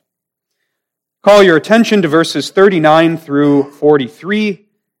Call your attention to verses 39 through 43,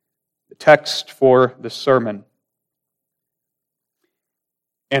 the text for the sermon.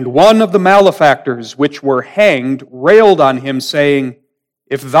 And one of the malefactors which were hanged railed on him, saying,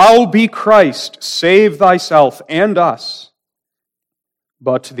 If thou be Christ, save thyself and us.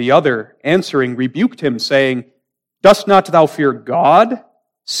 But the other, answering, rebuked him, saying, Dost not thou fear God,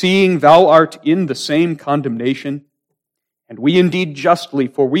 seeing thou art in the same condemnation? And we indeed justly,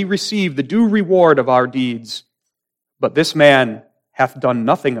 for we receive the due reward of our deeds. But this man hath done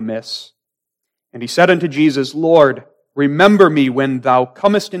nothing amiss. And he said unto Jesus, Lord, remember me when thou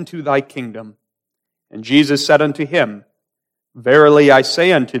comest into thy kingdom. And Jesus said unto him, Verily I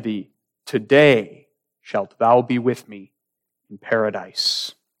say unto thee, today shalt thou be with me in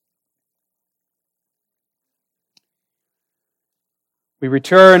paradise. We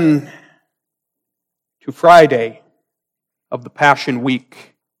return to Friday of the Passion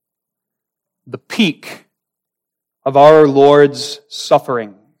Week, the peak of our Lord's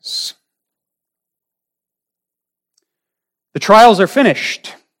sufferings. The trials are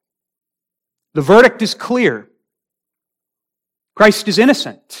finished. The verdict is clear. Christ is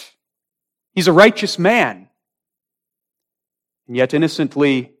innocent. He's a righteous man. And yet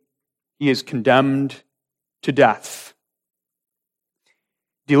innocently, he is condemned to death.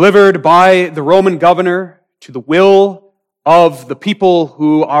 Delivered by the Roman governor to the will of the people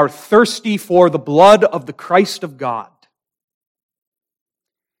who are thirsty for the blood of the Christ of God.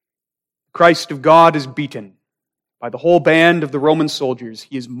 The Christ of God is beaten by the whole band of the Roman soldiers.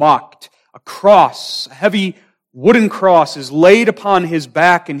 He is mocked. A cross, a heavy wooden cross, is laid upon his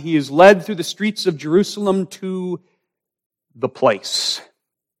back, and he is led through the streets of Jerusalem to the place.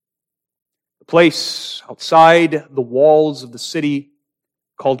 The place outside the walls of the city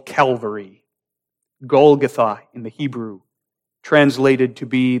called Calvary, Golgotha in the Hebrew, translated to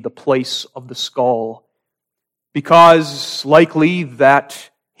be the place of the skull, because likely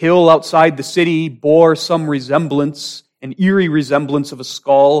that hill outside the city bore some resemblance, an eerie resemblance of a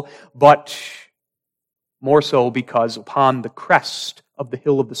skull, but more so because upon the crest of the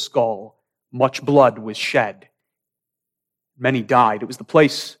hill of the skull, much blood was shed. Many died. It was the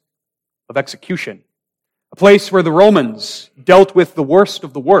place of execution, a place where the Romans dealt with the worst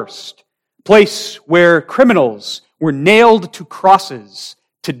of the worst, a place where criminals were nailed to crosses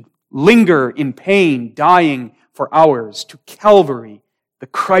to linger in pain, dying for hours. To Calvary, the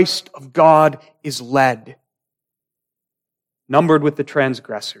Christ of God is led, numbered with the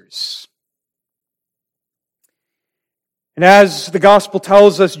transgressors. And as the gospel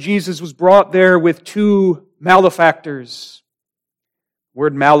tells us, Jesus was brought there with two malefactors. The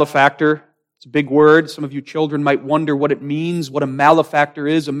word malefactor, it's a big word. Some of you children might wonder what it means, what a malefactor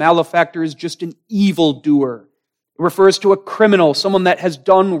is. A malefactor is just an evildoer. It refers to a criminal, someone that has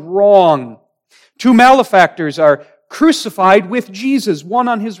done wrong. Two malefactors are crucified with Jesus, one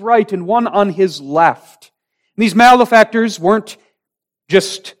on his right and one on his left. And these malefactors weren't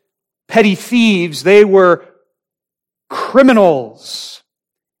just petty thieves, they were criminals,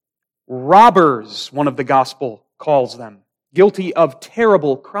 robbers, one of the gospel calls them, guilty of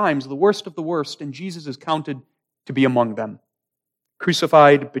terrible crimes, the worst of the worst, and Jesus is counted to be among them,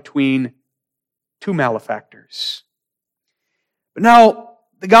 crucified between two malefactors. But now,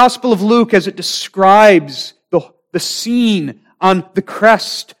 the Gospel of Luke, as it describes the scene on the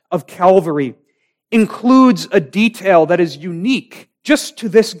crest of Calvary, includes a detail that is unique just to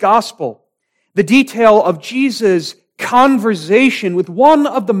this Gospel. The detail of Jesus' conversation with one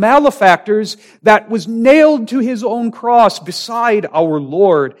of the malefactors that was nailed to his own cross beside our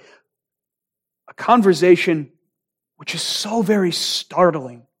Lord. A conversation which is so very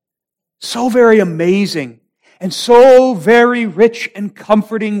startling, so very amazing, and so very rich and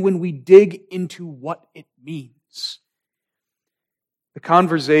comforting when we dig into what it means. The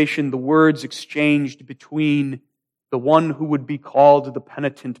conversation, the words exchanged between the one who would be called the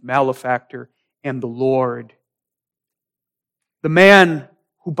penitent malefactor and the Lord. The man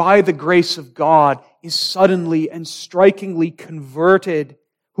who by the grace of God is suddenly and strikingly converted,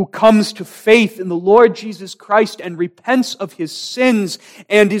 who comes to faith in the Lord Jesus Christ and repents of his sins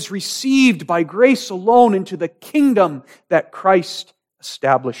and is received by grace alone into the kingdom that Christ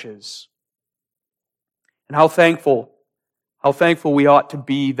establishes. And how thankful we ought to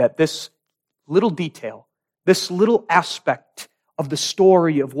be that this little detail, this little aspect of the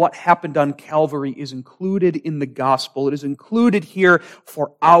story of what happened on Calvary is included in the gospel. It is included here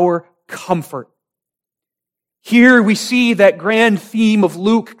for our comfort. Here we see that grand theme of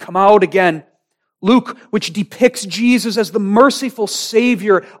Luke come out again. Luke, which depicts Jesus as the merciful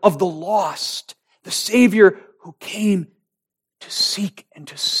Savior of the lost, the Savior who came to seek and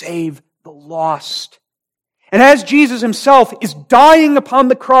to save the lost. And as Jesus himself is dying upon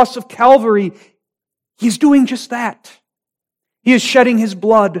the cross of Calvary, he's doing just that. He is shedding his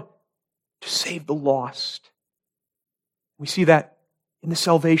blood to save the lost. We see that in the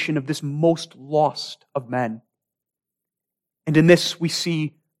salvation of this most lost of men. And in this we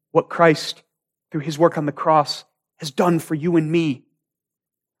see what Christ, through his work on the cross, has done for you and me.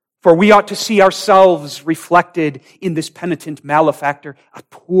 For we ought to see ourselves reflected in this penitent malefactor, a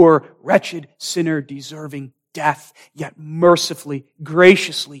poor, wretched sinner deserving death, yet mercifully,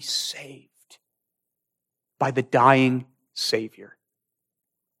 graciously saved by the dying Savior.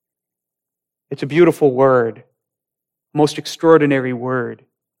 It's a beautiful word, most extraordinary word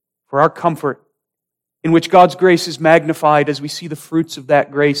for our comfort, in which God's grace is magnified as we see the fruits of that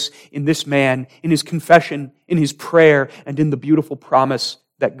grace in this man, in his confession, in his prayer, and in the beautiful promise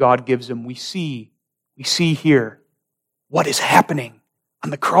that God gives him. We see here what is happening on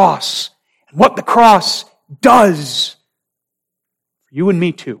the cross and what the cross does for you and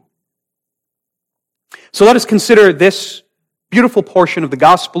me too. So let us consider this beautiful portion of the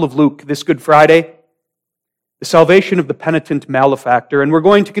Gospel of Luke this Good Friday, the salvation of the penitent malefactor, and we're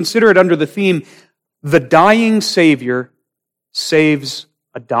going to consider it under the theme, the dying Savior saves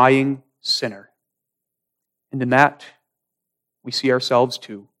a dying sinner. And in that, we see ourselves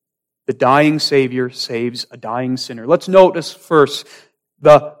too. The dying Savior saves a dying sinner. Let's notice first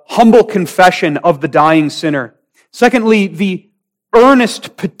the humble confession of the dying sinner. Secondly, the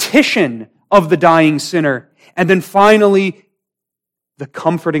earnest petition of the dying sinner. And then finally, the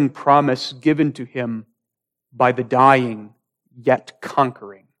comforting promise given to him by the dying yet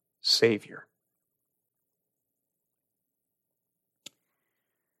conquering Savior.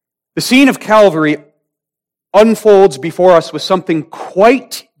 The scene of Calvary unfolds before us with something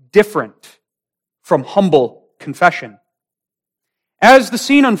quite different from humble confession. As the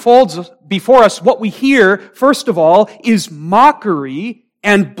scene unfolds before us, what we hear, first of all, is mockery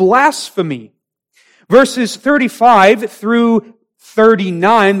and blasphemy. Verses 35 through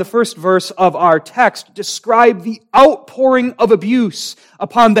 39, the first verse of our text, describe the outpouring of abuse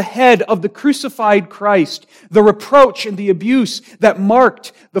upon the head of the crucified Christ, the reproach and the abuse that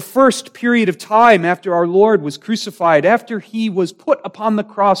marked the first period of time after our Lord was crucified. After he was put upon the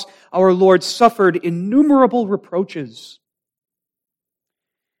cross, our Lord suffered innumerable reproaches.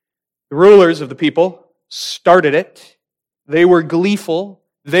 The rulers of the people started it. They were gleeful.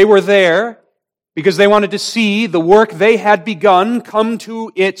 They were there because they wanted to see the work they had begun come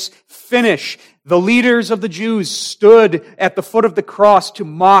to its finish. The leaders of the Jews stood at the foot of the cross to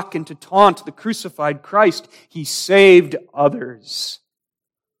mock and to taunt the crucified Christ. He saved others.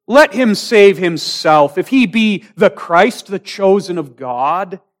 Let him save himself. If he be the Christ, the chosen of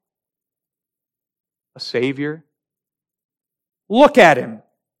God, a Savior, look at him.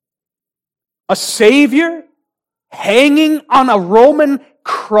 A Savior hanging on a Roman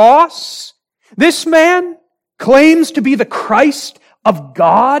cross. This man claims to be the Christ of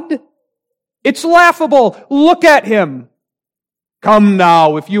God. It's laughable. Look at him. Come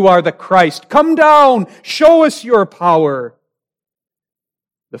now, if you are the Christ. Come down. Show us your power.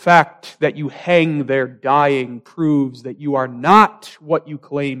 The fact that you hang there dying proves that you are not what you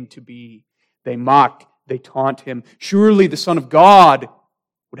claim to be. They mock, they taunt him. Surely the Son of God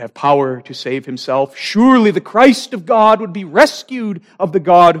would have power to save himself. Surely the Christ of God would be rescued of the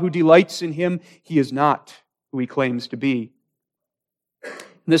God who delights in him. He is not who he claims to be.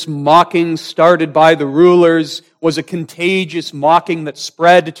 This mocking started by the rulers was a contagious mocking that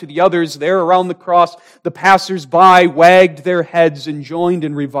spread to the others there around the cross. The passers-by wagged their heads and joined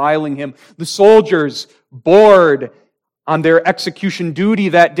in reviling him. The soldiers, bored on their execution duty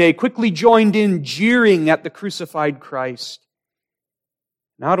that day, quickly joined in jeering at the crucified Christ.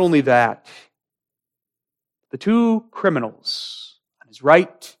 Not only that, the two criminals on his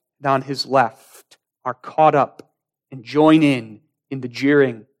right and on his left are caught up and join in the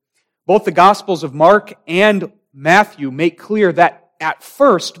jeering. Both the Gospels of Mark and Matthew make clear that at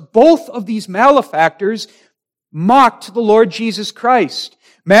first, both of these malefactors mocked the Lord Jesus Christ.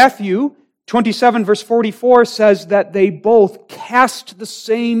 Matthew 27 verse 44 says that they both cast the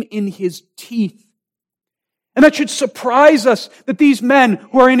same in his teeth. And that should surprise us that these men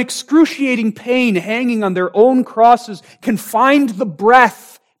who are in excruciating pain hanging on their own crosses can find the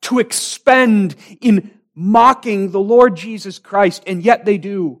breath to expend in mocking the Lord Jesus Christ, and yet they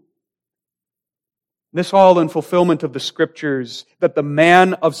do. This all in fulfillment of the Scriptures, that the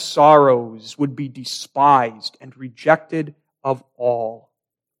man of sorrows would be despised and rejected of all.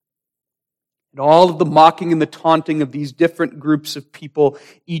 And all of the mocking and the taunting of these different groups of people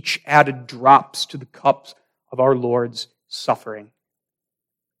each added drops to the cups of our Lord's suffering.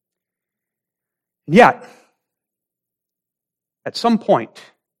 And yet, at some point,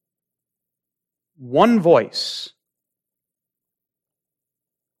 one voice,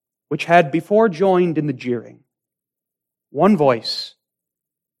 which had before joined in the jeering, one voice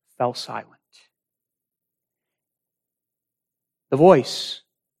fell silent. The voice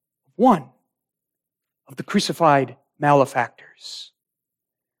of one of the crucified malefactors.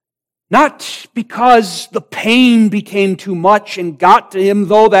 Not because the pain became too much and got to him,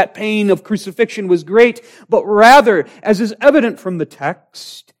 though that pain of crucifixion was great, but rather, as is evident from the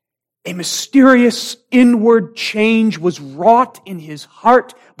text, a mysterious inward change was wrought in his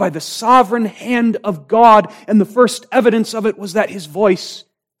heart by the sovereign hand of God, and the first evidence of it was that his voice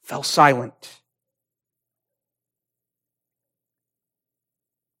fell silent.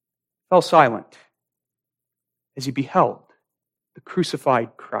 Fell silent as he beheld the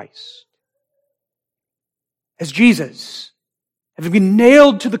crucified Christ. As Jesus, having been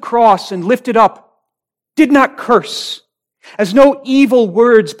nailed to the cross and lifted up, did not curse, as no evil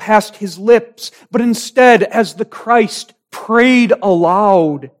words passed his lips, but instead, as the Christ prayed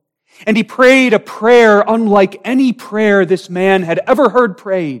aloud, and he prayed a prayer unlike any prayer this man had ever heard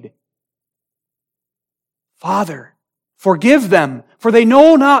prayed. Father, forgive them, for they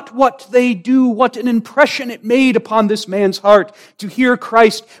know not what they do. What an impression it made upon this man's heart to hear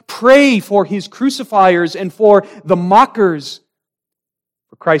Christ pray for his crucifiers and for the mockers.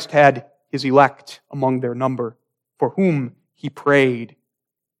 For Christ had his elect among their number, for whom he prayed.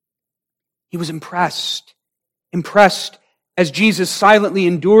 He was impressed as Jesus silently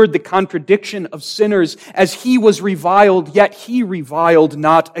endured the contradiction of sinners, as he was reviled, yet he reviled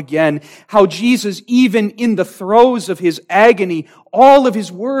not again. How Jesus, even in the throes of his agony, all of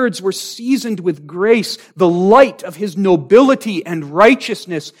his words were seasoned with grace. The light of his nobility and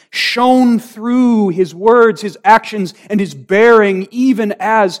righteousness shone through his words, his actions, and his bearing, even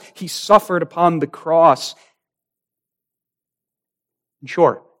as he suffered upon the cross. In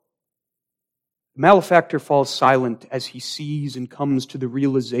short, the malefactor falls silent as he sees and comes to the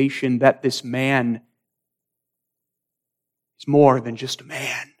realization that this man is more than just a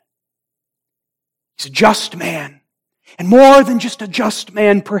man. He's a just man. And more than just a just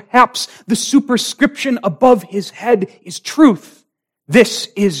man, perhaps the superscription above his head is truth. This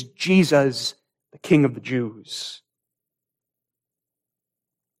is Jesus, the King of the Jews.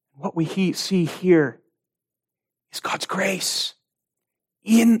 What we see here is God's grace.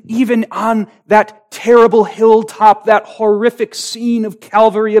 Even on that terrible hilltop, that horrific scene of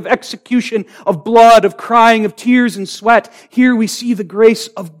Calvary, of execution, of blood, of crying, of tears and sweat, here we see the grace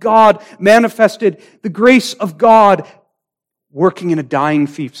of God manifested, the grace of God working in a dying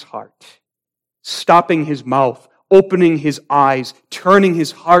thief's heart, stopping his mouth, opening his eyes, turning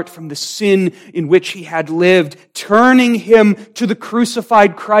his heart from the sin in which he had lived, turning him to the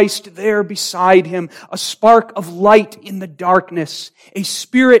crucified Christ there beside him, a spark of light in the darkness, a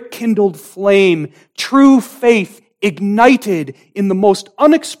spirit-kindled flame, true faith ignited in the most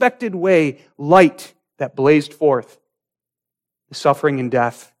unexpected way, light that blazed forth the suffering and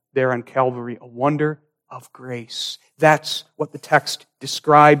death there on Calvary, a wonder of grace. That's what the text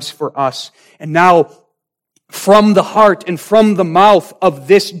describes for us. And now, from the heart and from the mouth of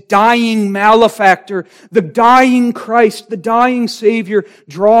this dying malefactor, the dying Christ, the dying Savior,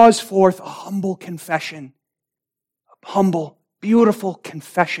 draws forth a humble confession. A humble, beautiful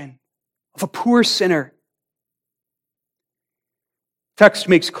confession of a poor sinner. The text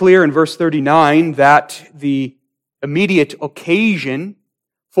makes clear in verse 39 that the immediate occasion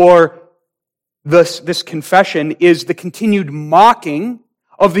for this confession is the continued mocking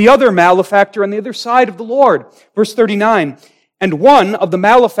of the other malefactor on the other side of the Lord. Verse 39, and one of the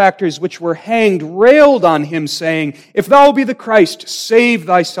malefactors which were hanged railed on him, saying, if thou be the Christ, save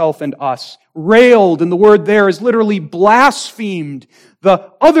thyself and us. Railed, and the word there is literally blasphemed.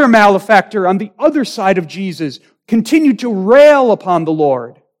 The other malefactor on the other side of Jesus continued to rail upon the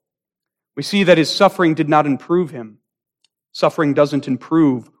Lord. We see that his suffering did not improve him. Suffering doesn't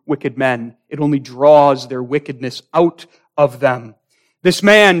improve wicked men. It only draws their wickedness out of them. This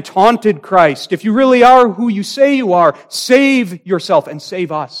man taunted Christ. If you really are who you say you are, save yourself and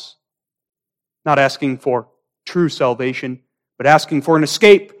save us. Not asking for true salvation, but asking for an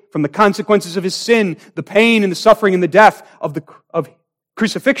escape from the consequences of his sin, the pain and the suffering and the death of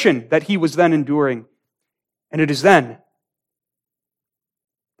crucifixion that he was then enduring. And it is then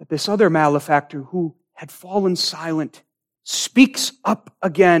that this other malefactor who had fallen silent speaks up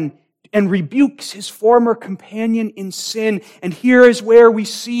again and rebukes his former companion in sin. And here is where we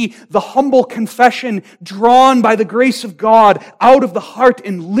see the humble confession drawn by the grace of God out of the heart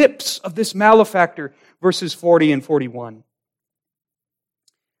and lips of this malefactor. Verses 40 and 41.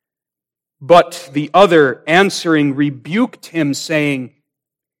 But the other, answering, rebuked him, saying,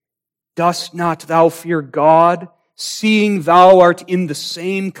 Dost not thou fear God, seeing thou art in the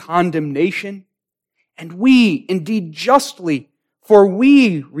same condemnation? And we, indeed justly, for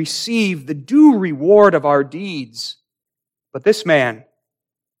we receive the due reward of our deeds. But this man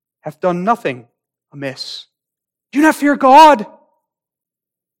hath done nothing amiss. Do you not fear God?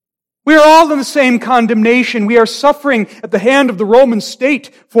 We are all in the same condemnation. We are suffering at the hand of the Roman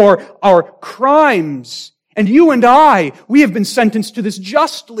state for our crimes. And you and I, we have been sentenced to this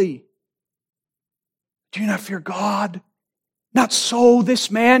justly. Do you not fear God? Not so,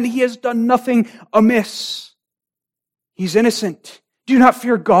 this man, he has done nothing amiss. He's innocent. Do you not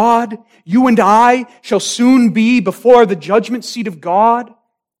fear God? You and I shall soon be before the judgment seat of God.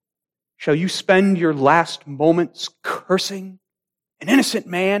 Shall you spend your last moments cursing an innocent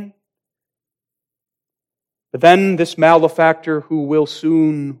man? But then this malefactor, who will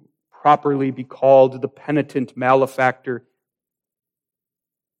soon properly be called the penitent malefactor,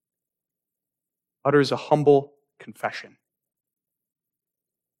 utters a humble confession,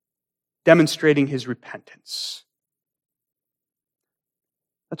 demonstrating his repentance.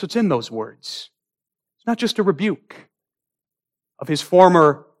 That's what's in those words. It's not just a rebuke of his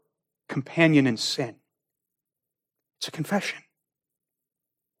former companion in sin. It's a confession.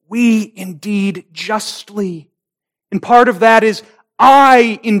 We indeed justly. And part of that is,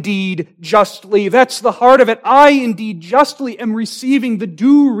 I indeed justly. That's the heart of it. I indeed justly am receiving the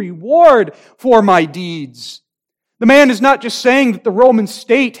due reward for my deeds. The man is not just saying that the Roman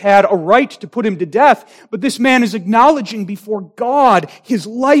state had a right to put him to death, but this man is acknowledging before God his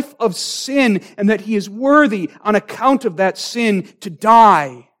life of sin and that he is worthy on account of that sin to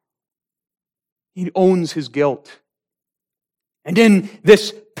die. He owns his guilt. And in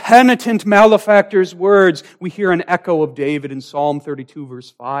this penitent malefactor's words, we hear an echo of David in Psalm 32,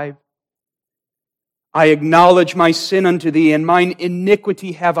 verse 5. I acknowledge my sin unto thee, and mine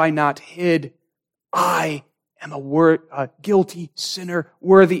iniquity have I not hid. I am a guilty sinner,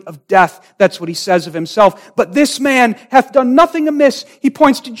 worthy of death. That's what he says of himself. But this man hath done nothing amiss. He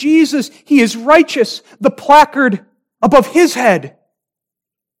points to Jesus. He is righteous. The placard above his head,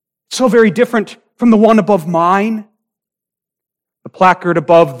 so very different from the one above mine. The placard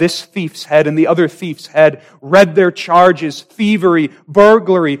above this thief's head and the other thief's head read their charges: thievery,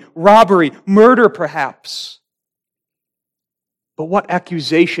 burglary, robbery, murder perhaps. But what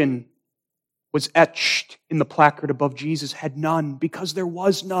accusation was etched in the placard above Jesus' head? None, because there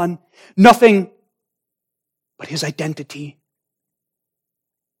was none. Nothing but his identity.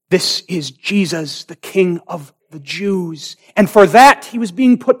 This is Jesus, the King of the Jews. And for that he was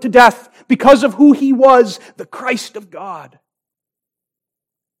being put to death, because of who he was, the Christ of God.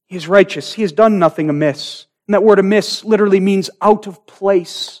 He is righteous. He has done nothing amiss. And that word amiss literally means out of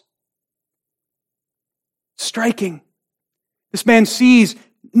place. Striking. This man sees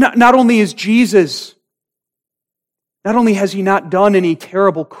not only is Jesus, not only has he not done any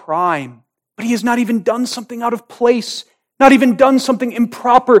terrible crime, but he has not even done something out of place, not even done something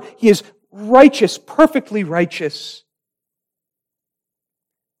improper. He is righteous, perfectly righteous.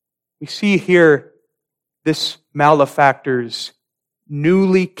 We see here this malefactor's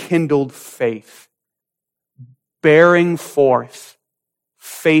newly kindled faith, bearing forth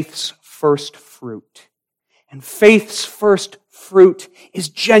faith's first fruit. And faith's first fruit is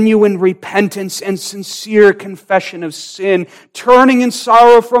genuine repentance and sincere confession of sin, turning in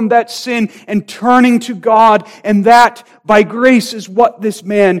sorrow from that sin and turning to God. And that, by grace, is what this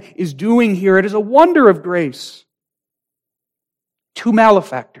man is doing here. It is a wonder of grace. Two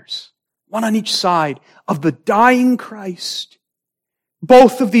malefactors, one on each side of the dying Christ.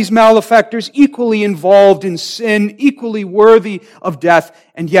 Both of these malefactors equally involved in sin, equally worthy of death,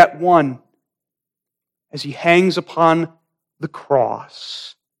 and yet one, as he hangs upon the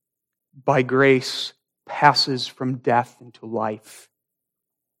cross, by grace, passes from death into life.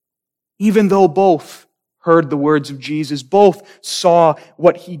 Even though both heard the words of Jesus, both saw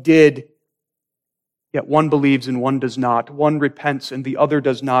what he did, yet one believes and one does not. One repents and the other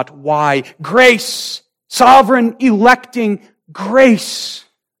does not. Why? Grace! Sovereign, electing grace.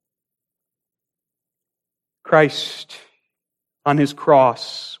 Christ on his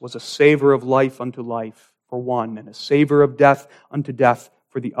cross was a savor of life unto life for one, and a savor of death unto death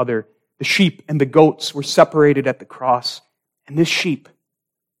for the other. The sheep and the goats were separated at the cross, and this sheep,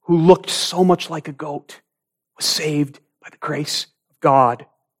 who looked so much like a goat, was saved by the grace of God.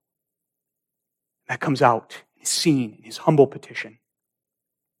 That comes out and is seen in his humble petition.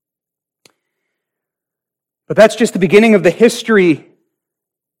 But that's just the beginning of the history.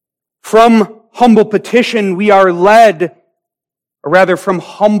 From humble petition, we are led Or rather, from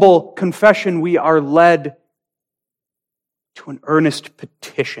humble confession, we are led to an earnest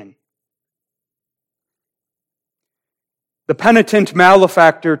petition. The penitent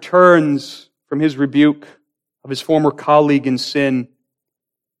malefactor turns from his rebuke of his former colleague in sin,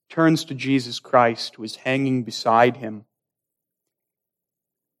 turns to Jesus Christ, who is hanging beside him.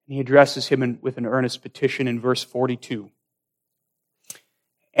 And he addresses him with an earnest petition in verse 42.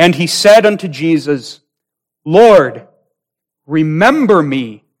 And he said unto Jesus, Lord, remember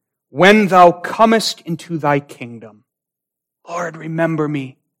me when thou comest into thy kingdom. Lord, remember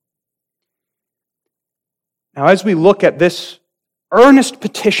me. Now, as we look at this earnest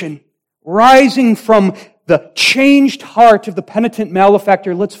petition rising from the changed heart of the penitent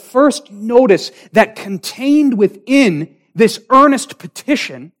malefactor, let's first notice that contained within this earnest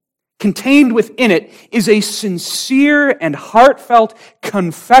petition, contained within it, is a sincere and heartfelt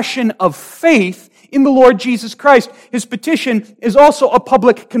confession of faith in the Lord Jesus Christ. His petition is also a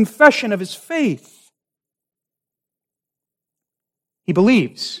public confession of his faith. He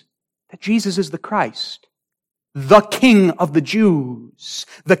believes that Jesus is the Christ, the King of the Jews,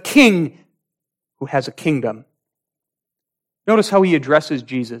 the King who has a kingdom. Notice how he addresses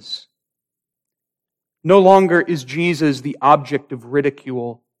Jesus. No longer is Jesus the object of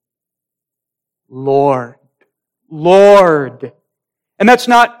ridicule. Lord, Lord. And that's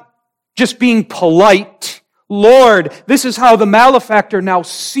not just being polite. Lord, this is how the malefactor now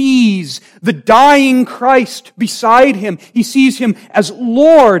sees the dying Christ beside him. He sees him as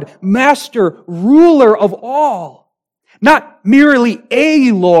Lord, Master, Ruler of all. Not merely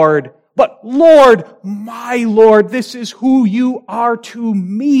a Lord, but Lord, my Lord. This is who you are to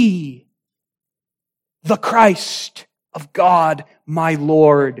me. The Christ of God, my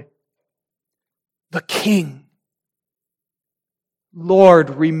Lord. The King.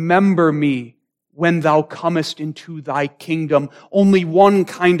 Lord, remember me when thou comest into thy kingdom. Only one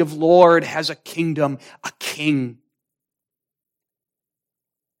kind of Lord has a kingdom, a king.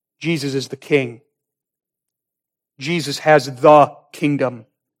 Jesus is the King. Jesus has the kingdom.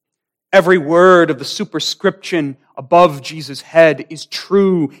 Every word of the superscription above Jesus' head is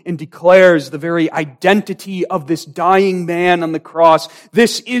true and declares the very identity of this dying man on the cross.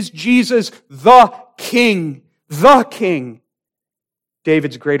 This is Jesus, the King, the King.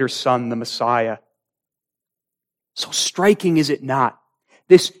 David's greater son, the Messiah. So striking is it not?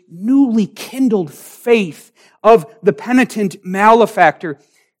 This newly kindled faith of the penitent malefactor.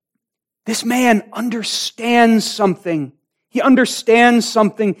 This man understands something. He understands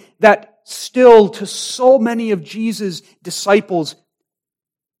something that still to so many of Jesus' disciples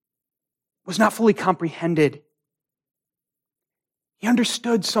was not fully comprehended. He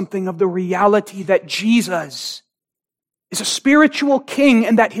understood something of the reality that Jesus is a spiritual king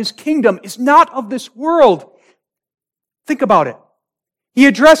and that his kingdom is not of this world. Think about it. He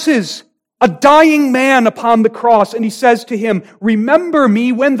addresses a dying man upon the cross and he says to him, remember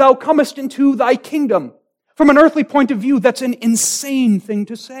me when thou comest into thy kingdom. From an earthly point of view, that's an insane thing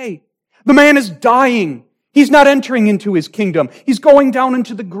to say. The man is dying. He's not entering into his kingdom. He's going down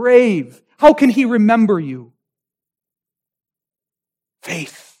into the grave. How can he remember you?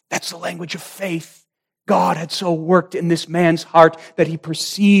 Faith. That's the language of faith. God had so worked in this man's heart that he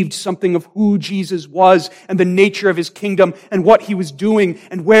perceived something of who Jesus was and the nature of his kingdom and what he was doing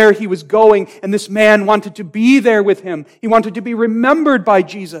and where he was going. And this man wanted to be there with him. He wanted to be remembered by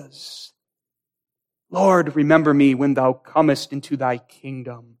Jesus. Lord, remember me when thou comest into thy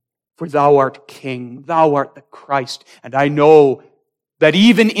kingdom. For thou art King, thou art the Christ, and I know that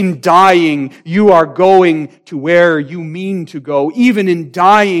even in dying, you are going to where you mean to go. Even in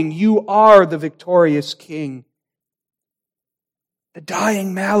dying, you are the victorious King. The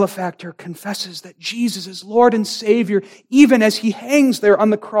dying malefactor confesses that Jesus is Lord and Savior, even as he hangs there on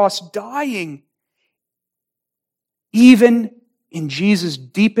the cross dying. Even in Jesus'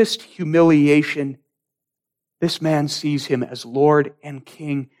 deepest humiliation, this man sees him as Lord and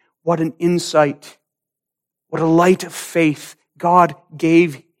King. What an insight. What a light of faith God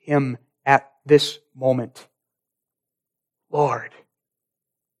gave him at this moment. Lord,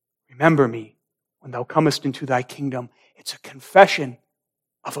 remember me when thou comest into thy kingdom. It's a confession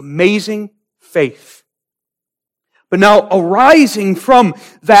of amazing faith. But now, arising from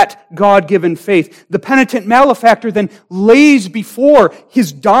that God-given faith, the penitent malefactor then lays before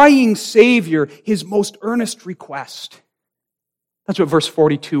his dying Savior his most earnest request. That's what verse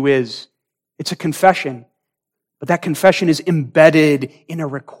 42 is. It's a confession. But that confession is embedded in a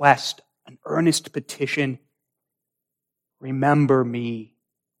request, an earnest petition. Remember me.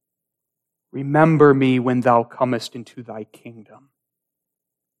 Remember me when thou comest into thy kingdom.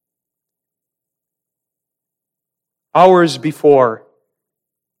 Hours before,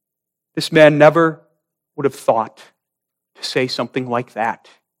 this man never would have thought to say something like that.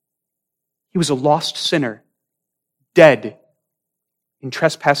 He was a lost sinner, dead in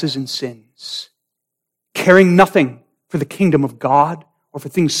trespasses and sins, caring nothing for the kingdom of God or for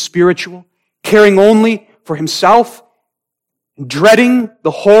things spiritual, caring only for himself, and dreading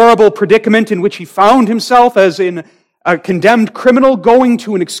the horrible predicament in which he found himself as in a condemned criminal going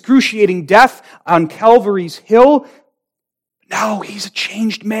to an excruciating death on Calvary's hill. Now he's a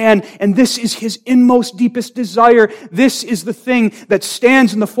changed man, and this is his inmost, deepest desire. This is the thing that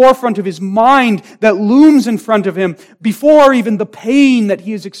stands in the forefront of his mind, that looms in front of him, before even the pain that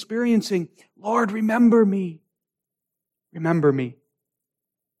he is experiencing. Lord, remember me. Remember me.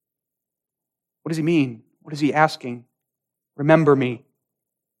 What does he mean? What is he asking? Remember me.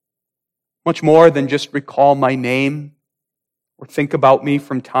 Much more than just recall my name or think about me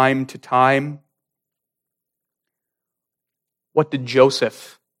from time to time. What did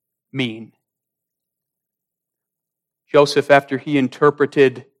Joseph mean? Joseph, after he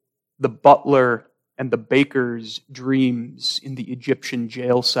interpreted the butler and the baker's dreams in the Egyptian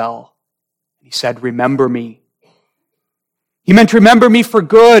jail cell, he said, remember me. He meant, remember me for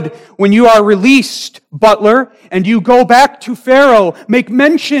good. When you are released, butler, and you go back to Pharaoh, make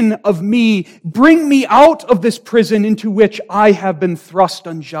mention of me. Bring me out of this prison into which I have been thrust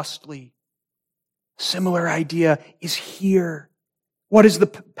unjustly. Similar idea is here. What is the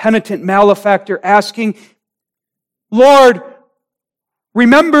penitent malefactor asking? Lord,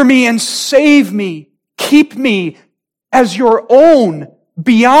 remember me and save me. Keep me as your own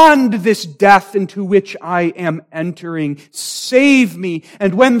beyond this death into which I am entering. Save me,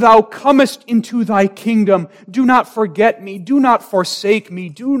 and when thou comest into thy kingdom, do not forget me, do not forsake me,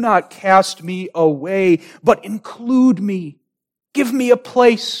 do not cast me away, but include me. Give me a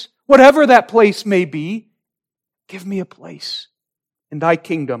place, whatever that place may be. Give me a place in thy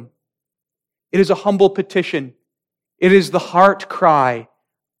kingdom. It is a humble petition. It is the heart cry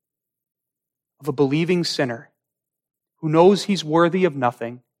of a believing sinner who knows he's worthy of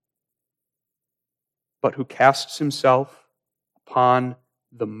nothing, but who casts himself upon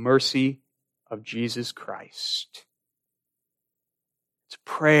the mercy of Jesus Christ. It's a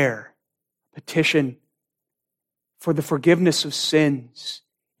prayer, petition for the forgiveness of sins,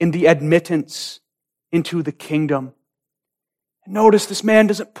 in the admittance into the kingdom. And notice this man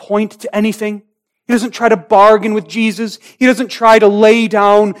doesn't point to anything. He doesn't try to bargain with Jesus. He doesn't try to lay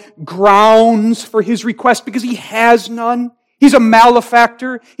down grounds for his request because he has none. He's a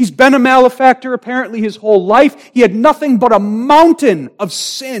malefactor. He's been a malefactor apparently his whole life. He had nothing but a mountain of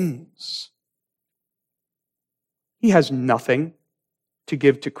sins. He has nothing to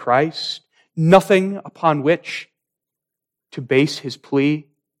give to Christ, nothing upon which to base his plea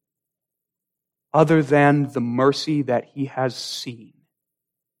other than the mercy that he has seen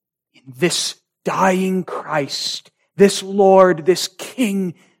in this dying Christ, this Lord, this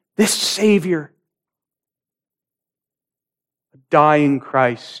King, this Savior. A dying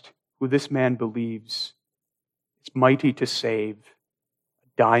Christ who this man believes is mighty to save a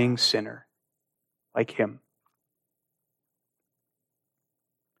dying sinner like him.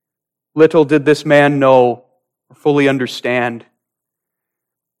 Little did this man know or fully understand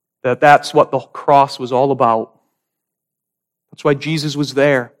that that's what the cross was all about. That's why Jesus was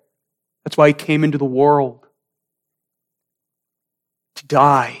there. That's why he came into the world. To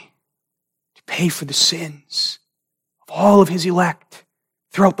die, to pay for the sins of all of his elect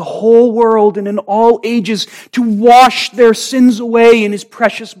throughout the whole world and in all ages, to wash their sins away in his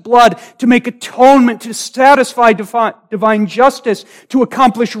precious blood, to make atonement, to satisfy divine justice, to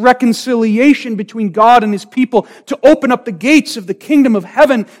accomplish reconciliation between God and his people, to open up the gates of the kingdom of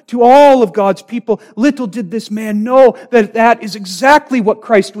heaven to all of God's people. Little did this man know that that is exactly what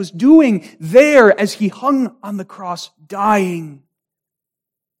Christ was doing there as he hung on the cross, dying.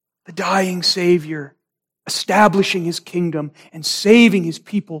 The dying Savior, establishing his kingdom and saving his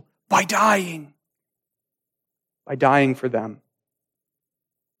people by dying for them.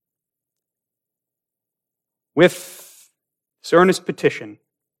 With this earnest petition,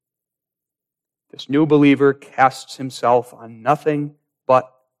 this new believer casts himself on nothing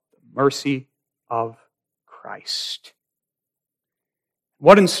but the mercy of Christ.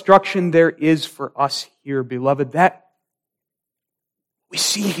 What instruction there is for us here, beloved, that we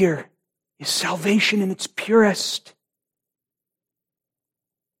see here is salvation in its purest.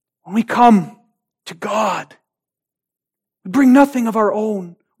 When we come to God, we bring nothing of our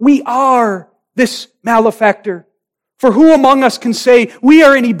own. We are this malefactor. For who among us can say we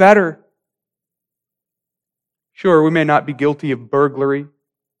are any better? Sure, we may not be guilty of burglary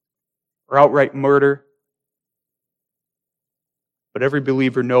or outright murder, But every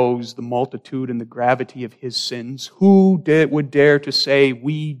believer knows the multitude and the gravity of his sins. Who would dare to say,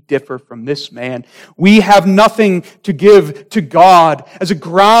 we differ from this man? We have nothing to give to God as a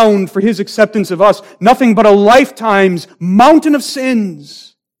ground for His acceptance of us. Nothing but a lifetime's mountain of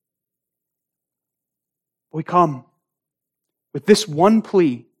sins. We come with this one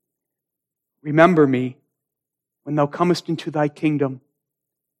plea. Remember me when thou comest into thy kingdom.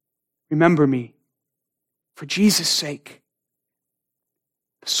 Remember me for Jesus' sake.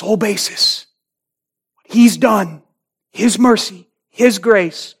 The sole basis, what He's done, His mercy, His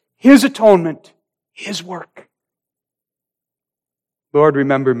grace, His atonement, His work. Lord,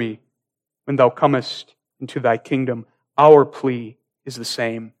 remember me when thou comest into thy kingdom. Our plea is the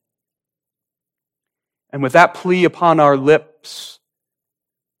same. And with that plea upon our lips,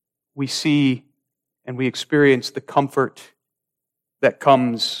 we see and we experience the comfort that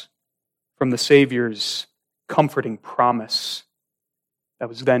comes from the Savior's comforting promise that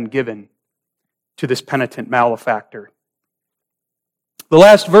was then given to this penitent malefactor. The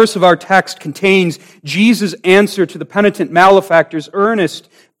last verse of our text contains Jesus' answer to the penitent malefactor's earnest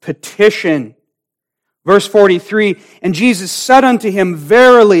petition. Verse 43, and Jesus said unto him,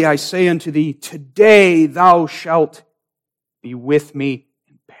 verily I say unto thee, today thou shalt be with me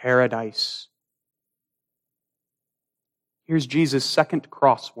in paradise. Here's Jesus' second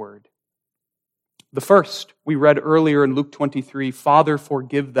crossword. The first, we read earlier in Luke 23, Father,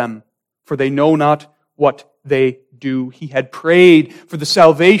 forgive them, for they know not what they do. He had prayed for the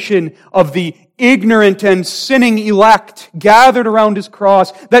salvation of the ignorant and sinning elect gathered around His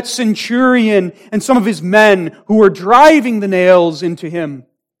cross, that centurion and some of his men who were driving the nails into Him,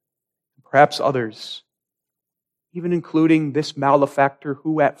 perhaps others, even including this malefactor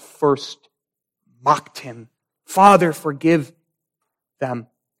who at first mocked Him. Father, forgive them.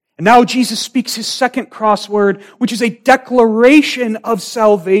 And now Jesus speaks His second crossword, which is a declaration of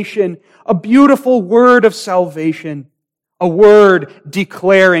salvation, a beautiful word of salvation, a word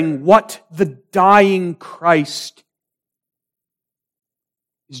declaring what the dying Christ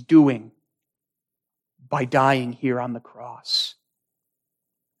is doing by dying here on the cross.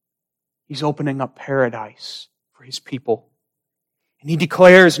 He's opening up paradise for His people. And He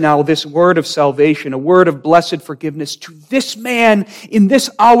declares now this word of salvation, a word of blessed forgiveness to this man in this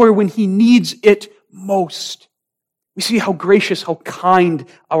hour when he needs it most. We see how gracious, how kind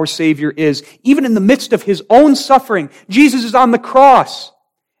our Savior is. Even in the midst of His own suffering, Jesus is on the cross.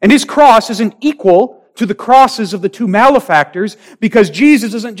 And His cross isn't equal to the crosses of the two malefactors, because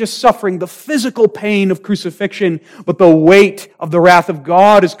Jesus isn't just suffering the physical pain of crucifixion, but the weight of the wrath of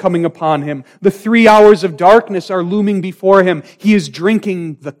God is coming upon Him. The 3 hours of darkness are looming before Him. He is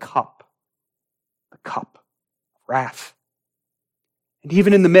drinking the cup of wrath. And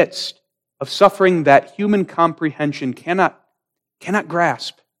even in the midst of suffering that human comprehension cannot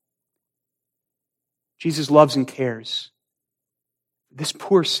grasp, Jesus loves and cares for this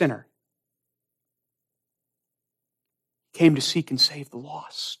poor sinner. Came to seek and save the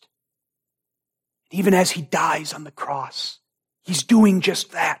lost. Even as He dies on the cross, He's doing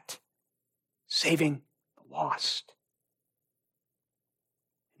just that, saving the lost.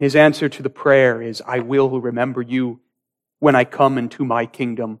 His answer to the prayer is, I will remember you when I come into my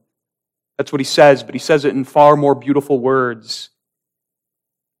kingdom. That's what He says, but He says it in far more beautiful words.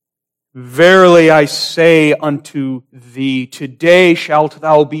 Verily I say unto thee, today shalt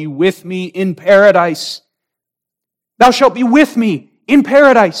thou be with me in paradise. Thou shalt be with me in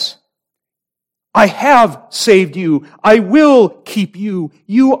paradise. I have saved you. I will keep you.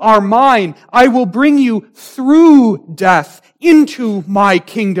 You are mine. I will bring you through death into my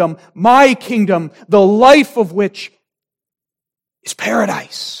kingdom, the life of which is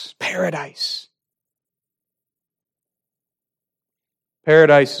paradise. Paradise.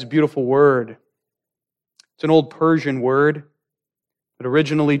 Paradise is a beautiful word. It's an old Persian word that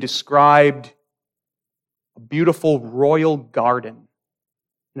originally described a beautiful royal garden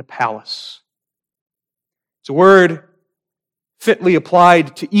in a palace. It's a word fitly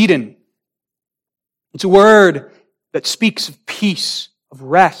applied to Eden. It's a word that speaks of peace, of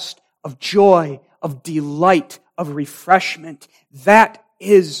rest, of joy, of delight, of refreshment. That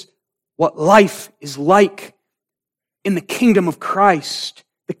is what life is like in the kingdom of Christ,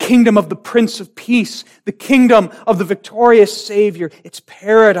 the kingdom of the Prince of Peace, the kingdom of the victorious Savior. It's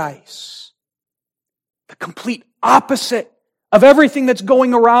paradise. The complete opposite of everything that's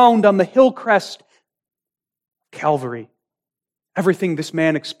going around on the hill crest of Calvary. Everything this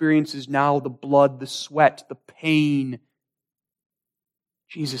man experiences now, the blood, the sweat, the pain.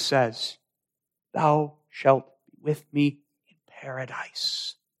 Jesus says, thou shalt be with me in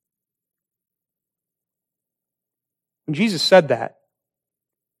paradise. When Jesus said that,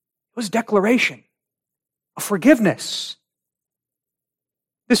 was declaration of forgiveness.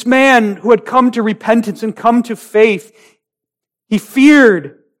 This man who had come to repentance and come to faith, he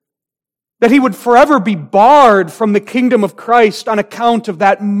feared that he would forever be barred from the kingdom of Christ on account of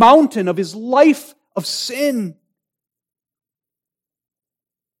that mountain of his life of sin.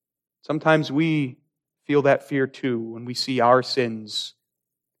 Sometimes we feel that fear too when we see our sins,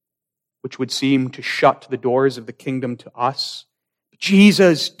 which would seem to shut the doors of the kingdom to us.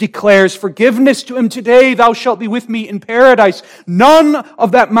 Jesus declares forgiveness to him today. Thou shalt be with me in paradise. None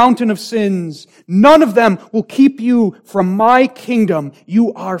of that mountain of sins, none of them will keep you from my kingdom.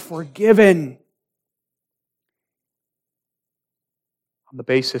 You are forgiven. On the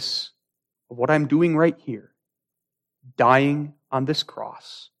basis of what I'm doing right here, dying on this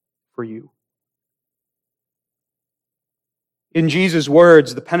cross for you. In Jesus'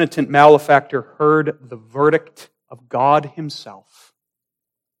 words, the penitent malefactor heard the verdict of God himself.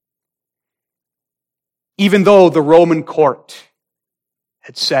 Even though the Roman court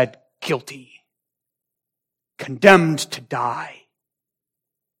had said guilty, condemned to die,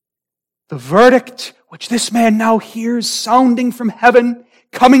 the verdict which this man now hears sounding from heaven,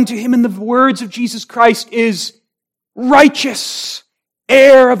 coming to him in the words of Jesus Christ, is righteous,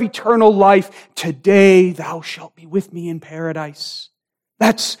 heir of eternal life. Today thou shalt be with me in paradise.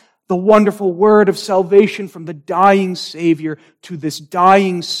 That's the wonderful word of salvation from the dying Savior to this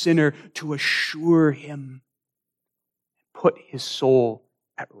dying sinner to assure him, put his soul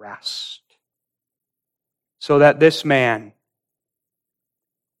at rest. So that this man,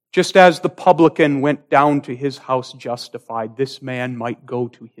 just as the publican went down to his house justified, this man might go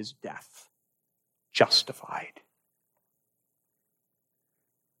to his death justified.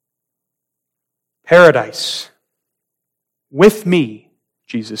 Paradise, with me,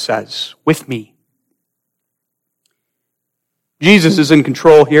 Jesus says, with me. Jesus is in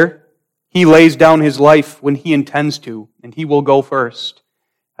control here. He lays down his life when he intends to, and he will go first.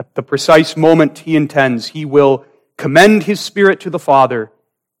 At the precise moment he intends, he will commend his spirit to the Father,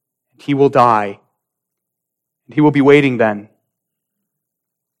 and he will die. And he will be waiting then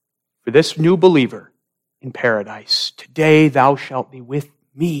for this new believer in paradise. Today thou shalt be with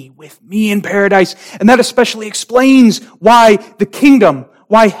me in paradise. And that especially explains why the kingdom,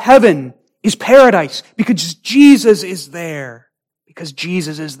 why heaven is paradise. Because Jesus is there. Because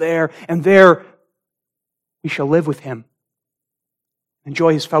Jesus is there. And there we shall live with him.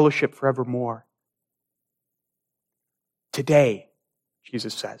 Enjoy his fellowship forevermore. Today,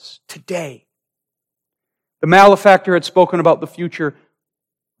 Jesus says, today. The malefactor had spoken about the future.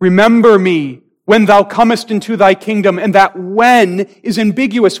 Remember me when thou comest into thy kingdom, and that when is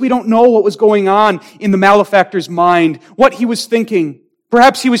ambiguous. We don't know what was going on in the malefactor's mind, what he was thinking.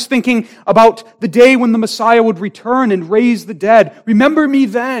 Perhaps he was thinking about the day when the Messiah would return and raise the dead. Remember me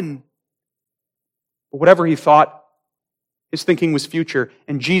then. But whatever he thought, his thinking was future,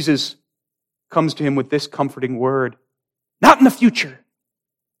 and Jesus comes to him with this comforting word. Not in the future.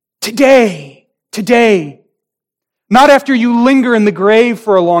 Today. Today. Not after you linger in the grave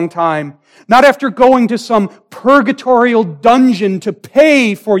for a long time. Not after going to some purgatorial dungeon to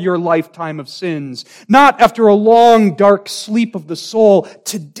pay for your lifetime of sins. Not after a long, dark sleep of the soul.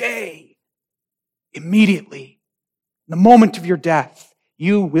 Today, immediately, in the moment of your death,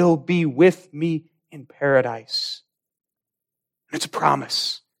 you will be with me in paradise. And it's a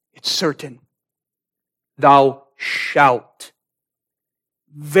promise. It's certain. Thou shalt.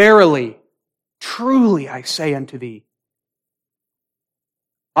 Verily, truly I say unto thee,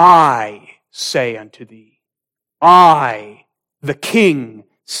 I say unto thee, I, the King,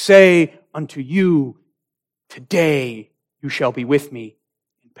 say unto you, today you shall be with me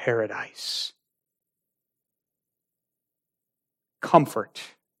in paradise. Comfort,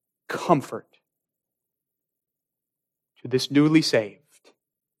 comfort to this newly saved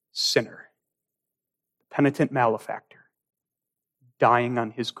sinner, penitent malefactor, dying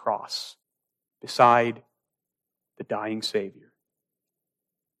on his cross beside the dying Savior.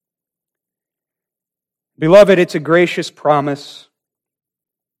 Beloved, it's a gracious promise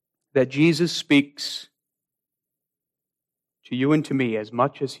that Jesus speaks to you and to me as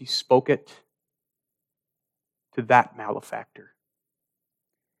much as he spoke it to that malefactor.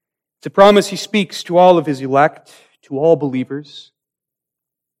 It's a promise he speaks to all of his elect, to all believers.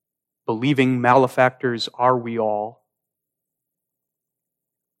 Believing malefactors are we all.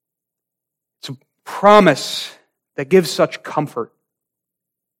 It's a promise that gives such comfort.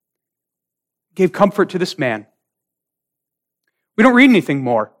 Gave comfort to this man. We don't read anything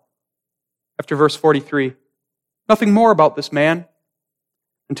more after verse 43. Nothing more about this man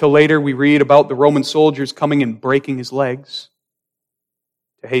until later we read about the Roman soldiers coming and breaking his legs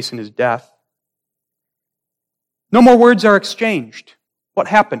to hasten his death. No more words are exchanged. What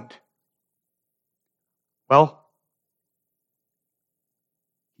happened? Well,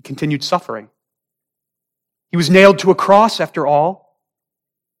 he continued suffering. He was nailed to a cross, after all,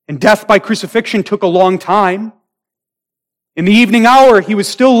 and death by crucifixion took a long time. In the evening hour, he was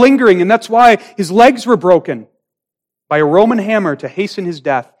still lingering, and that's why his legs were broken by a Roman hammer to hasten his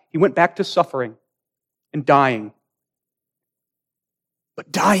death. He went back to suffering and dying,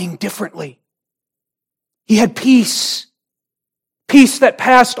 but dying differently. He had peace, peace that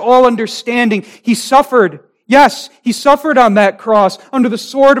passed all understanding. He suffered. Yes, he suffered on that cross under the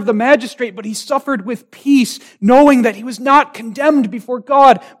sword of the magistrate, but he suffered with peace, knowing that he was not condemned before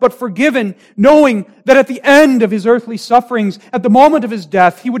God, but forgiven, knowing that at the end of his earthly sufferings, at the moment of his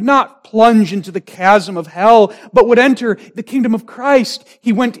death, he would not plunge into the chasm of hell, but would enter the kingdom of Christ.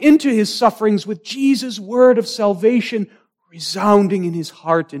 He went into his sufferings with Jesus' word of salvation resounding in his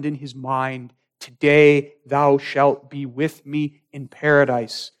heart and in his mind. Today thou shalt be with me in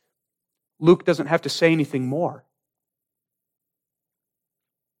paradise. Luke doesn't have to say anything more.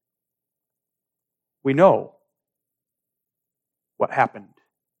 We know what happened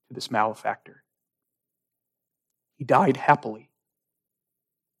to this malefactor. He died happily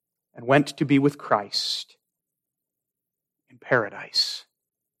and went to be with Christ in paradise.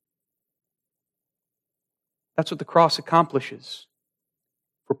 That's what the cross accomplishes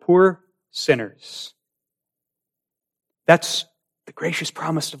for poor sinners. That's the gracious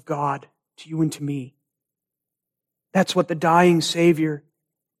promise of God to you and to me. That's what the dying Savior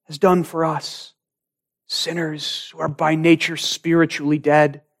has done for us. Sinners who are by nature spiritually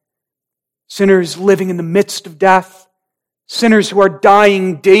dead. Sinners living in the midst of death. Sinners who are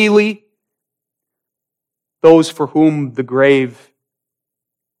dying daily. Those for whom the grave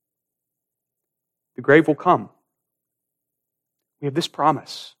will come. We have this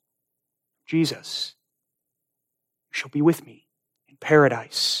promise. Jesus, you shall be with me in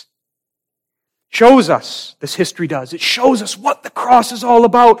paradise. Shows us, this history does, it shows us what the cross is all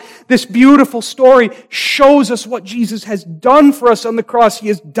about. This beautiful story shows us what Jesus has done for us on the cross. He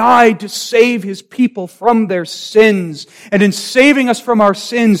has died to save His people from their sins. And in saving us from our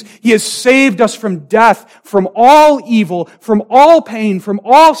sins, He has saved us from death, from all evil, from all pain, from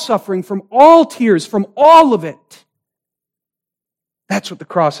all suffering, from all tears, from all of it. That's what the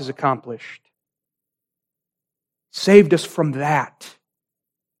cross has accomplished. Saved us from that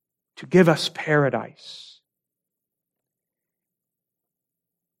to give us paradise.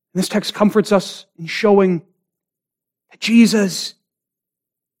 And this text comforts us in showing that Jesus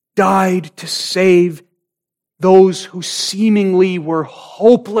died to save those who seemingly were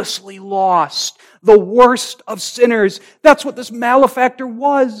hopelessly lost, the worst of sinners. That's what this malefactor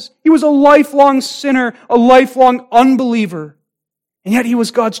was. He was a lifelong sinner, a lifelong unbeliever. And yet he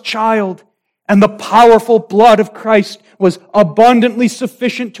was God's child. And the powerful blood of Christ was abundantly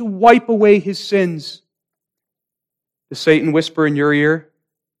sufficient to wipe away his sins. Does Satan whisper in your ear,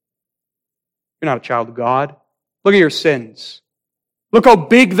 "You're not a child of God. Look at your sins. Look how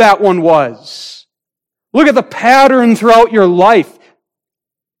big that one was. Look at the pattern throughout your life.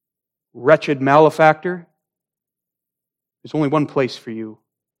 Wretched malefactor, there's only one place for you.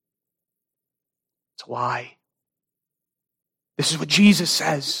 It's a lie." This is what Jesus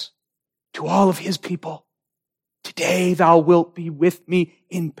says to all of His people. Today thou wilt be with me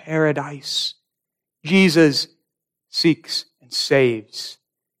in paradise. Jesus seeks and saves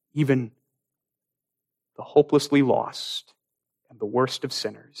even the hopelessly lost and the worst of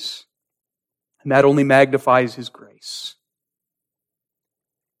sinners. And that only magnifies His grace.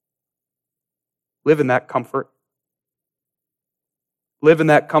 Live in that comfort. Live in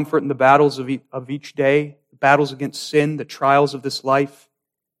that comfort in the battles of each day, the battles against sin, the trials of this life.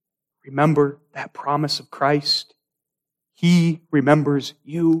 Remember that promise of Christ. He remembers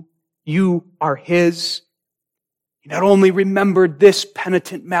you. You are His. He not only remembered this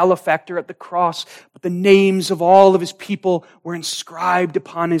penitent malefactor at the cross, but the names of all of His people were inscribed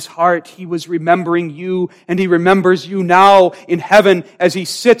upon His heart. He was remembering you, and He remembers you now in heaven as He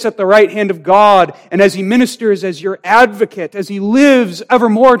sits at the right hand of God, and as He ministers as your advocate, as He lives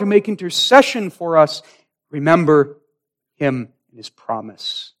evermore to make intercession for us. Remember Him and His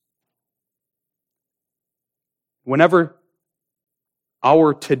promise. Whenever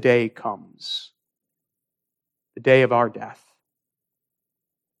our today comes, the day of our death,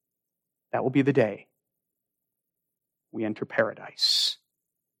 that will be the day we enter paradise.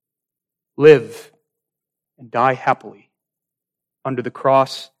 Live and die happily under the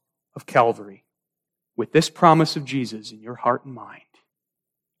cross of Calvary with this promise of Jesus in your heart and mind.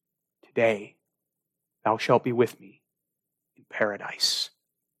 Today, thou shalt be with me in paradise.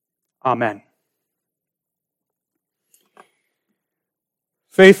 Amen.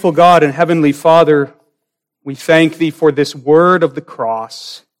 Faithful God and Heavenly Father, we thank Thee for this word of the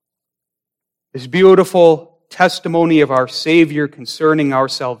cross, this beautiful testimony of our Savior concerning our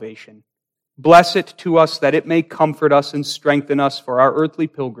salvation. Bless it to us that it may comfort us and strengthen us for our earthly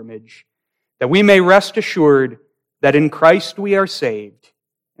pilgrimage, that we may rest assured that in Christ we are saved,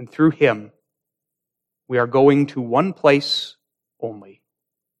 and through Him we are going to one place only,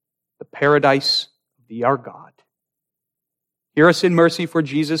 the paradise of Thee our God. Hear us in mercy for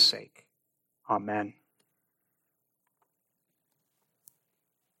Jesus' sake. Amen.